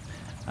worse.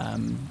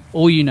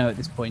 All you know at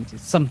this point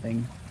is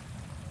something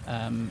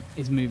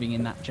is moving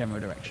in that general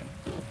direction.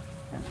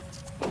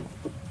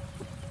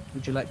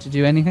 Would you like to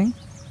do anything?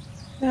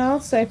 Yeah, I'll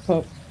say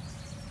pop.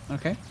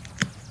 Okay.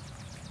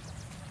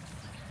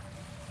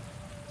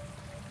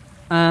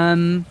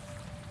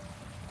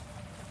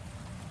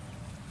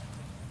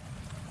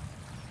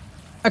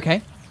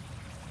 Okay.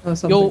 Or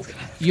something.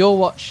 Your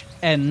watch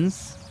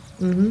ends.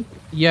 Mm-hmm.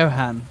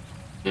 Johan,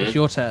 it's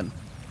your turn.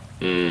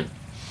 Mm.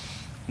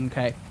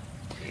 Okay.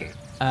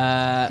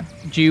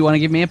 Do you want to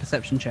give me a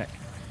perception check?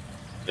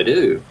 I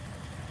do.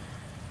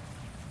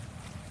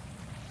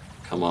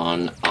 Come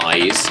on,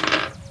 eyes.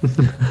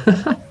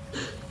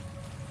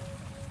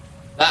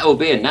 That will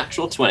be a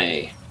natural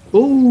 20.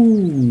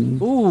 Ooh.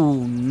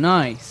 Ooh,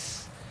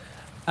 nice.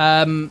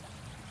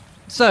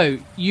 So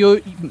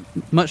you're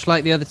much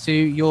like the other two.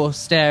 You're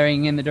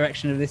staring in the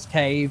direction of this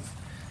cave,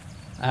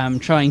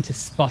 trying to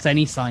spot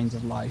any signs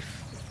of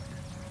life.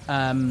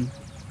 And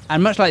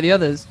much like the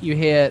others, you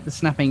hear the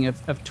snapping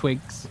of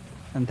twigs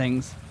and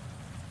things.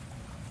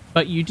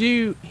 But you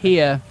do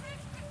hear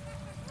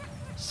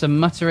some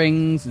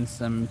mutterings and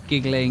some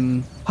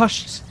giggling,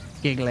 hushed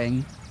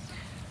giggling,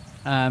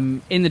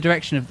 in the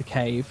direction of the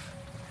cave.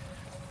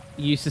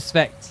 You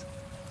suspect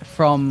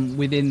from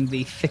within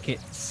the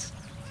thickets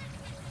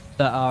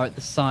that are at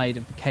the side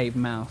of the cave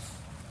mouth.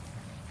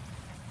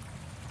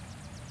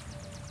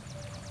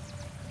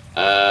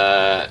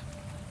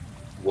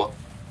 What?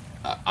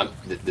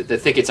 The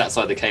thickets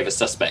outside the cave are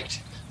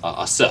suspect.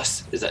 Are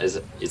sus.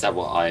 Is that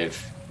what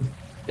I've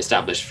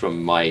established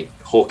from my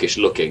hawkish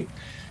looking?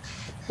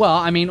 Well,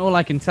 I mean, all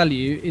I can tell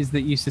you is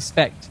that you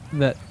suspect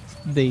that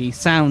the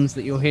sounds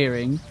that you're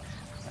hearing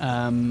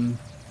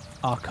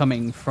are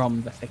coming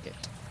from the thicket.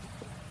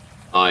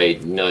 I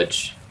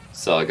nudge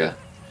Saga.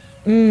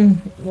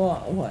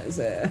 What is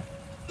it?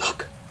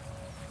 Look,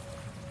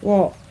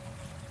 What?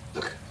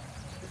 the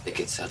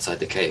thickets outside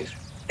the cave.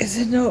 Is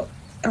it not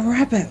a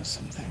rabbit or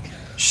something?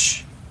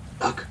 Shh.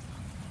 Look.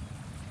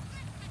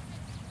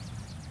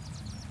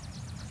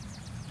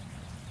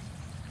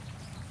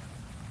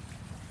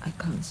 I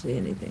can't see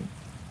anything.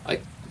 I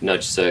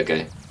nudge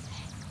Sergei.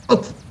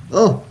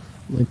 Oh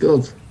my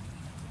god.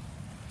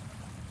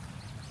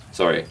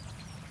 Sorry.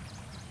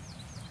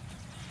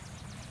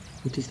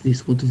 What is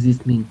this? What does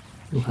this mean,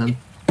 Johan?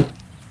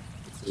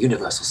 It's the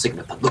universal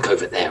signal, but look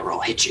over there or I'll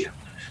hit you.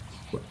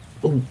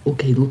 Oh,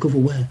 okay. Look over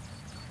where?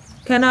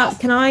 Can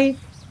I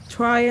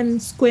try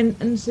and squint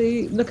and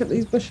see? Look at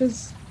these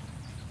bushes.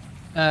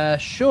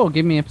 Sure.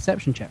 Give me a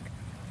perception check.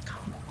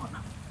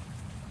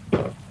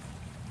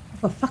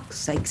 For fuck's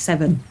sake,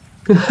 7.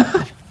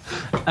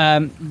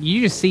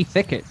 You just see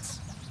thickets.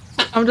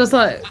 I'm just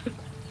like,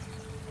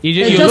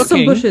 You're they're just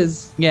looking. some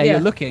bushes. Yeah, you're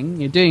looking.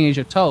 You're doing as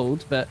you're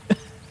told, but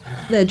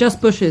They're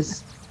just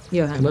bushes.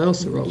 Johan. Can I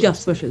also roll?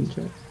 Just bushes.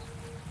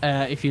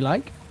 if you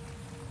like.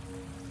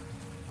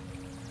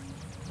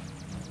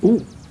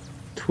 Ooh,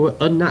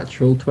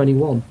 unnatural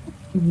 21.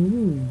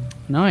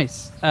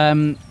 Nice.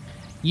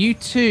 You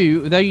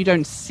two, though you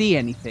don't see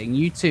anything,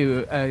 you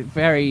two are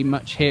very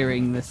much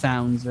hearing the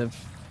sounds of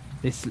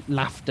this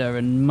laughter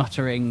and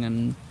muttering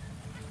and...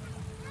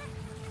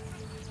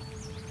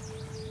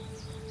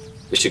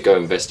 We should go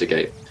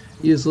investigate.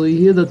 Yes, I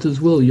hear that as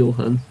well,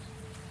 Johan.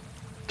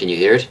 Can you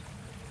hear it?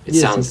 It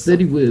Yes, sounds it's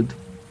very weird.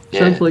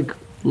 Yeah. Sounds like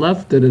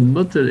laughter and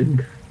muttering.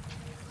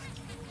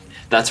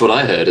 That's what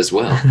I heard as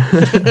well.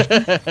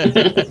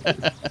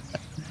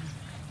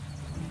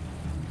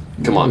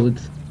 Come on.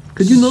 Good.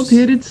 Could you not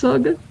hear it,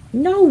 Saga?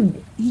 No,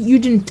 you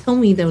didn't tell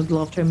me there was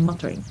laughter and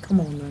muttering. Come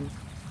on, man.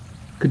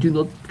 Could you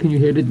not? Can you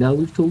hear it now?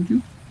 We've told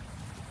you.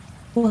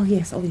 Well,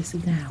 yes,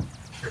 obviously now.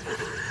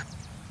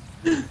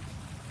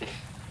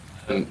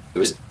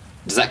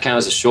 Does that count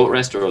as a short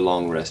rest or a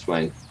long rest,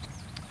 Wayne?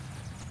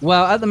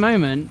 Well, at the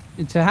moment,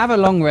 to have a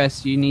long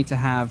rest, you need to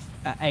have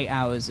 8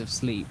 hours of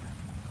sleep.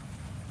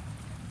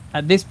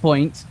 At this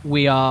point,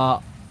 we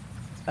are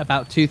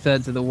about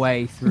 2/3 of the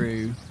way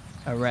through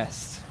a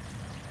rest.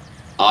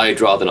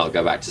 I'd rather not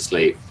go back to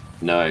sleep,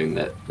 knowing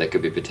that there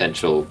could be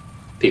potential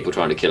people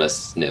trying to kill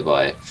us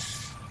nearby.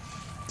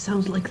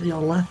 Sounds like they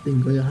are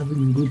laughing. They are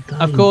having a good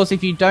time. Of course,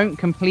 if you don't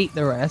complete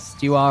the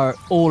rest, you are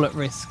all at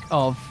risk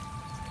of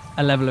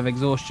a level of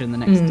exhaustion the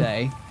next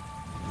day.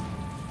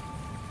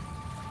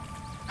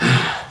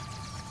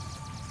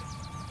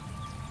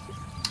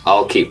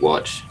 I'll keep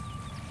watch.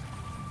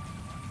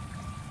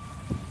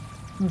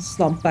 I'll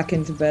slump back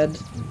into bed.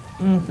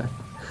 I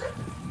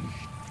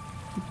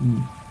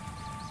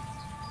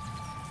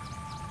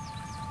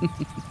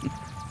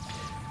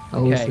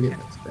always Okay. forget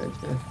that's bad.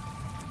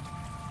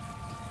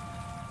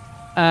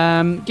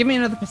 Yeah. Give me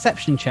another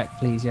perception check,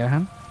 please,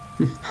 Johan.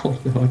 Oh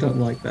no, I don't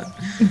like that.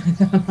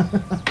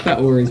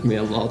 That worries me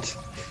a lot.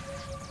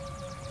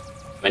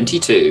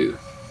 22.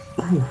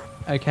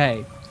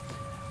 Okay.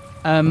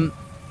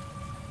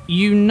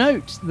 You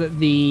note that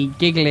the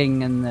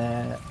giggling and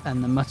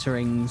the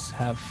mutterings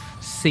have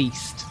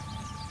ceased,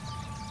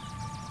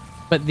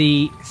 but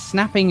the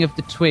snapping of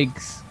the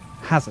twigs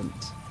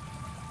hasn't.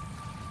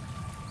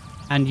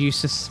 And you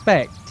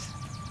suspect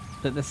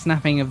that the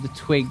snapping of the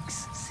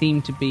twigs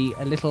seem to be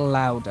a little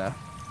louder,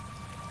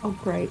 Oh,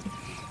 great.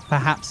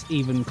 perhaps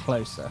even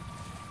closer.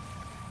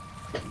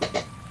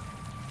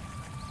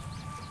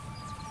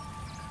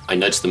 I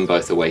nudge them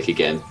both awake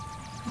again.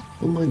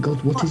 Oh my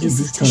god, what is is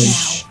it it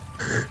this time?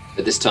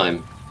 But this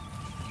time,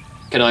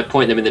 can I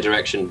point them in the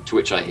direction to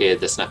which I hear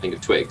the snapping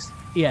of twigs?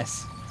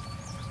 Yes.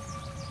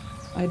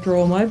 I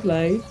draw my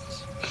blade.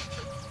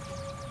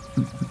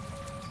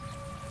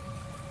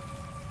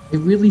 I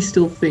really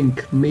still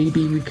think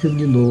maybe we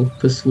can,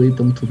 persuade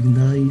them to be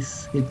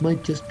nice. It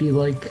might just be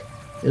like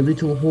a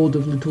little horde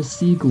of little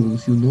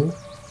seagulls,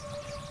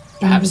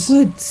 Perhaps- In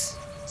the woods.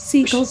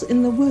 Seagulls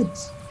in the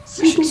woods.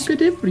 Seagulls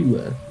get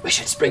everywhere. We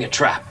should spring a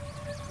trap.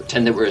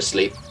 Pretend that we're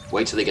asleep,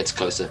 wait till it gets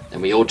closer,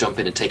 and we all jump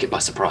in and take it by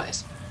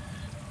surprise.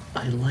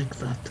 I like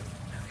that.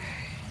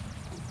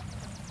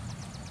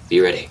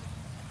 Be ready.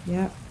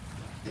 Yeah.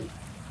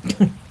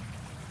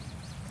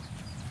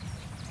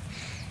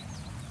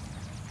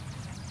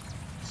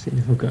 See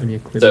if I've got any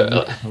equipment.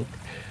 So, to help.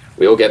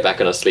 We all get back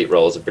on our sleep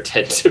rolls and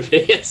pretend to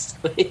be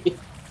asleep.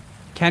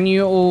 Can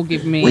you all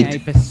give me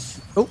Wait.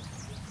 Oh,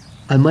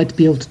 I might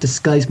be able to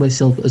disguise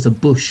myself as a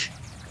bush.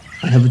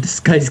 I have a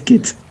disguise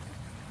kit.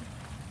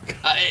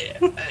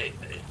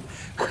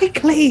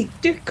 Quickly!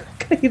 Do it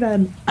quickly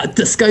then. I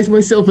disguise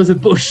myself as a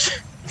bush.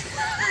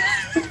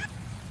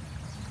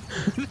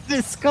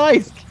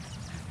 disguise.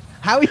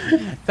 How?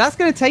 That's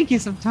going to take you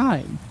some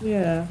time.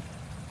 Yeah.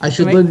 I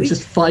should Wait, then wait.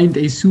 just find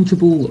a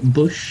suitable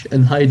bush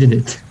and hide in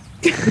it.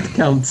 It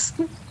counts.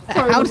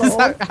 How does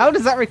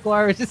that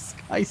require a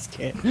disguise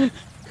kit?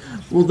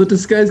 Well, the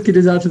disguise kit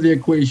is out of the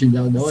equation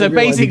now. No, So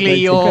basically,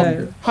 you're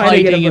Okay.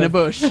 hiding in a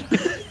bush.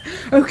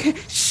 Okay,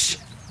 shh.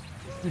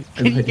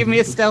 Can you give me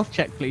a stealth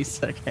check, please?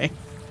 Okay.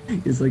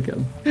 Yes, I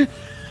can.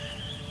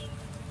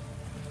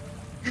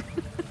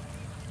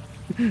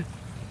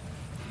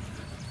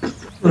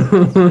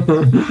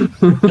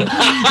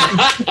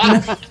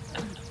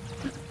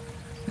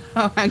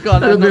 Oh, hang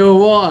on. That'll be a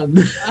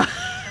one.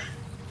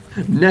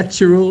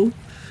 Natural.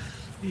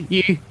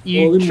 You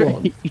All in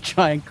one. you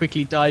try and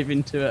quickly dive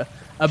into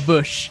a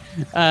bush,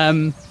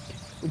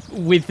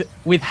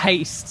 with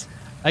haste.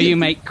 You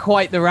make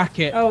quite the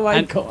racket. Oh my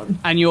and, God.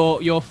 And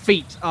your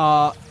feet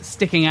are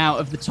sticking out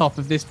of the top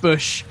of this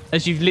bush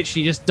as you've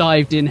literally just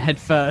dived in head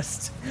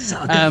first.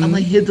 Saga, am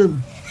I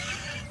hidden?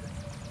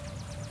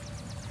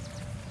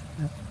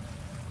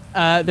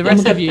 The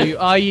rest of you,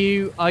 are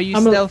you I'm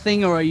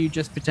stealthing or are you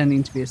just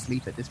pretending to be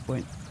asleep at this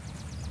point?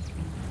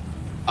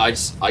 I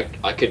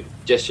could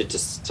gesture to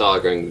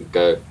Saga and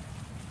go,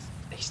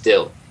 "He's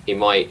still. He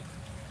might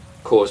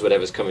cause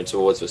whatever's coming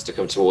towards us to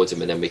come towards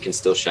him, and then we can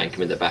still shank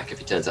him in the back if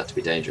he turns out to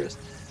be dangerous."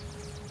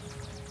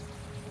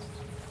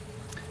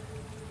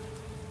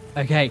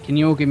 Okay, can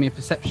you all give me a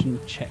perception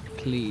check,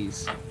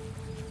 please?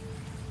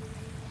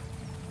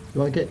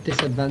 Do I get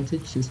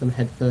disadvantage since I'm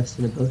head first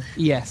in a bush?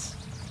 Yes.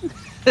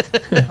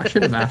 I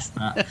should have asked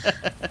that.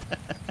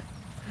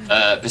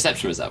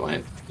 Perception was that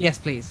way. Yes,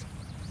 please.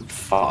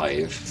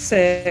 5.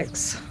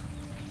 6.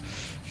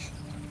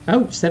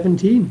 Oh,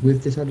 17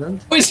 with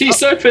disadvantage. Why is he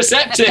so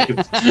perceptive?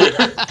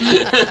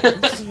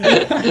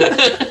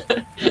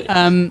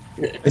 I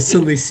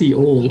suddenly see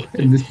all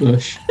in this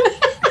bush.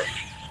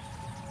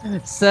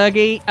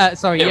 Sergey,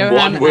 sorry, Yeah,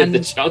 Johan one with and the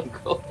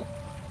jungle.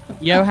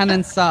 Johan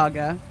and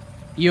Saga,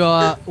 you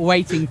are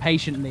waiting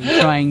patiently,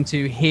 trying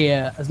to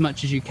hear as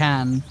much as you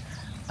can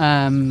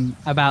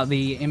about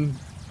the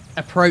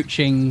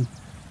approaching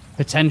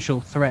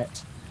potential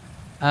threat.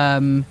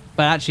 But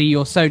actually,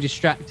 you're so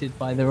distracted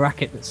by the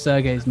racket that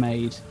Sergey's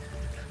made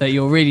that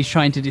you're really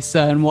trying to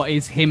discern what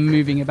is him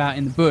moving about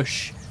in the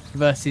bush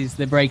versus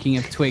the breaking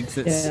of twigs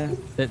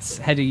that's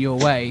heading your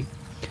way.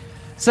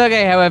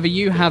 Sergey, however,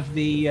 you have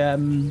the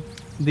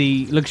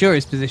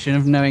luxurious position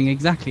of knowing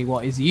exactly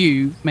what is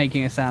you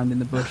making a sound in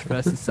the bush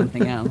versus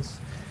something else.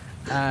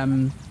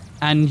 And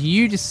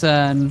you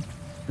discern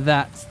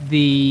that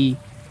the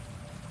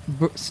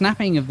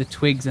snapping of the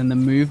twigs and the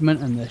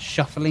movement and the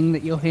shuffling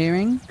that you're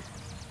hearing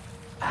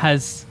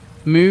has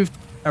moved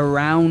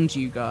around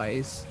you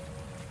guys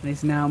and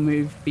is now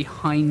moved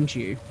behind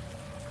you.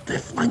 They're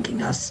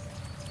flanking us.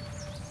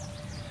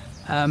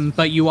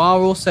 But you are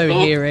also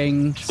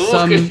hearing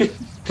some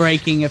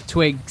breaking of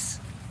twigs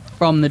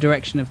from the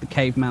direction of the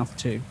cave mouth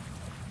too.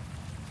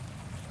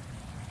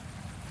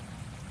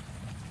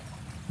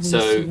 We're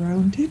So-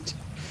 surrounded.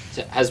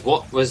 Has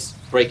what was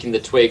breaking the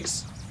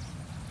twigs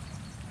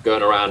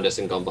going around us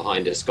and gone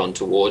behind us gone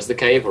towards the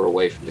cave or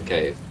away from the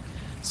cave?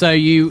 So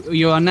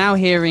you are now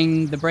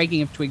hearing the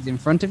breaking of twigs in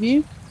front of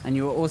you, and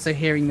you are also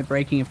hearing the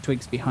breaking of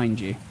twigs behind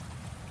you.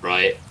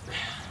 Right.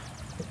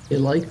 They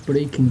like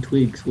breaking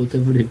twigs,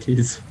 whatever it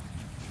is.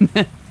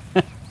 I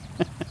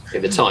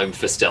think the time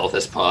for stealth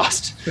has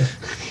passed.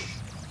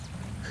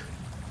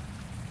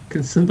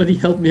 Can somebody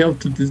help me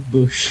out of this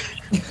bush?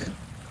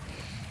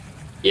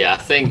 Yeah, I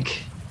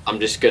think I'm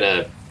just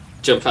gonna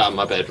jump out of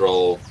my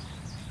bedroll,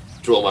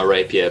 draw my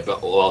rapier,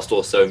 but whilst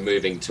also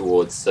moving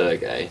towards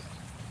Sergey.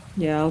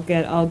 Yeah,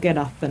 I'll get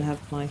up and have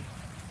my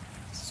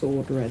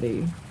sword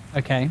ready.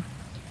 Okay.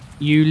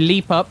 You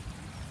leap up,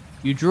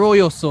 you draw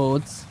your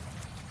swords,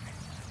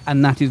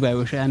 and that is where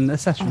we shall end the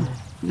session.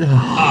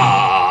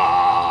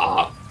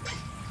 Ah!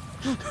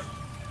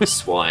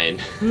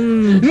 Swine.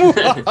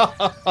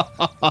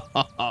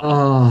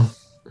 Ah.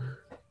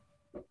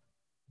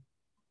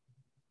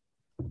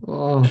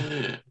 Oh,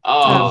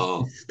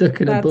 Oh. stuck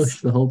in a That's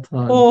bush the whole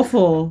time.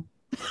 Awful.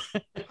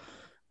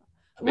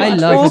 I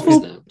love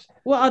awful.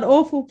 What an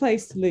awful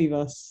place to leave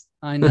us.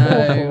 I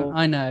know,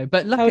 I know.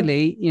 But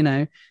luckily, you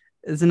know,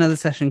 there's another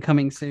session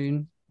coming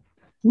soon,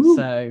 Woo.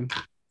 so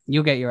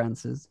you'll get your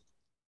answers.